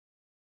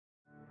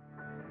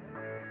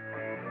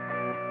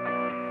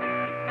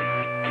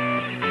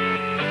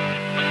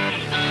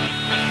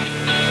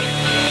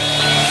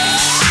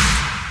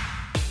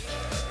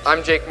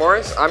I'm Jake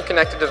Morris. I'm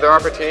connected to their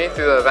opportunity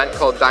through the event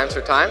called Dimes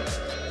for Time.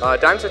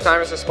 Dimes for Time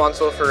is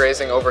responsible for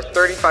raising over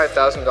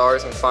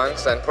 $35,000 in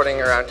funds and putting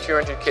around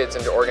 200 kids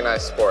into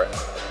organized sport.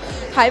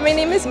 Hi, my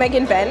name is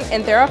Megan Ben,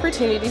 and their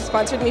opportunity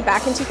sponsored me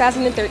back in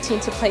 2013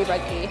 to play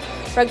rugby.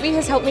 Rugby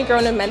has helped me grow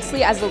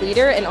immensely as a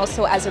leader and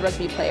also as a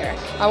rugby player.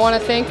 I want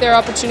to thank their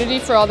opportunity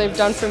for all they've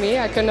done for me.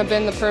 I couldn't have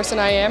been the person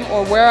I am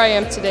or where I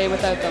am today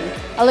without them.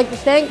 I'd like to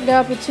thank their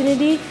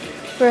opportunity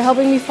for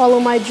helping me follow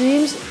my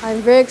dreams. I'm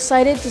very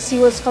excited to see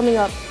what's coming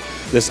up.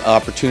 This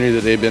opportunity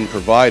that they've been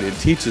provided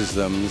teaches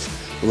them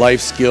life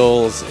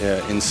skills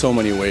in so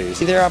many ways.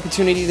 Their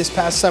opportunity this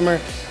past summer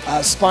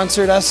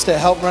sponsored us to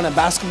help run a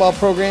basketball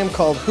program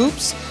called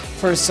Hoops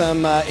for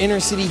some inner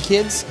city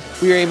kids.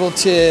 We were able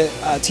to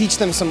teach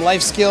them some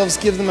life skills,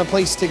 give them a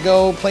place to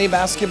go, play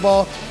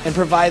basketball, and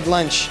provide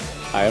lunch.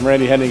 Hi, I'm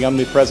Randy Hending. I'm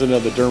the president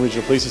of the Durham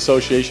Regional Police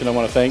Association. I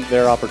want to thank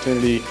their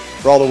opportunity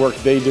for all the work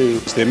they do.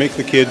 They make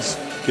the kids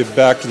give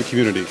back to the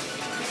community.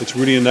 It's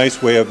really a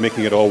nice way of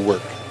making it all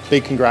work.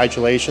 Big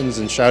congratulations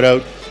and shout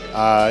out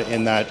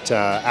in that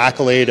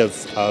accolade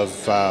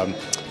of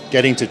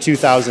getting to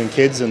 2,000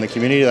 kids in the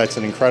community. That's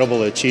an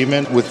incredible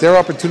achievement. With their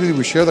opportunity,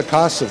 we share the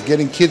costs of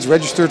getting kids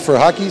registered for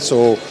hockey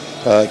so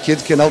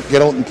kids can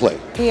get out and play.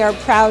 We are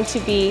proud to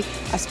be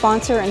a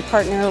sponsor and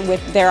partner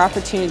with Their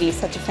Opportunity,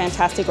 such a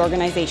fantastic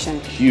organization.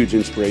 Huge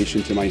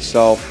inspiration to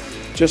myself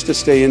just to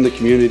stay in the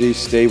community,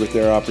 stay with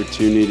Their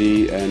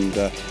Opportunity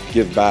and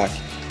give back.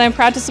 I'm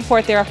proud to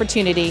support Their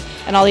Opportunity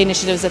and all the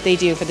initiatives that they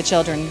do for the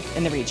children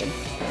in the region.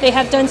 They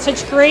have done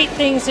such great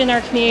things in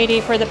our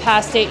community for the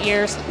past 8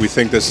 years. We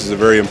think this is a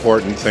very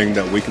important thing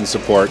that we can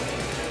support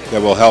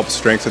that will help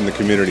strengthen the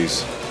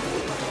communities.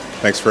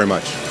 Thanks very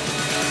much.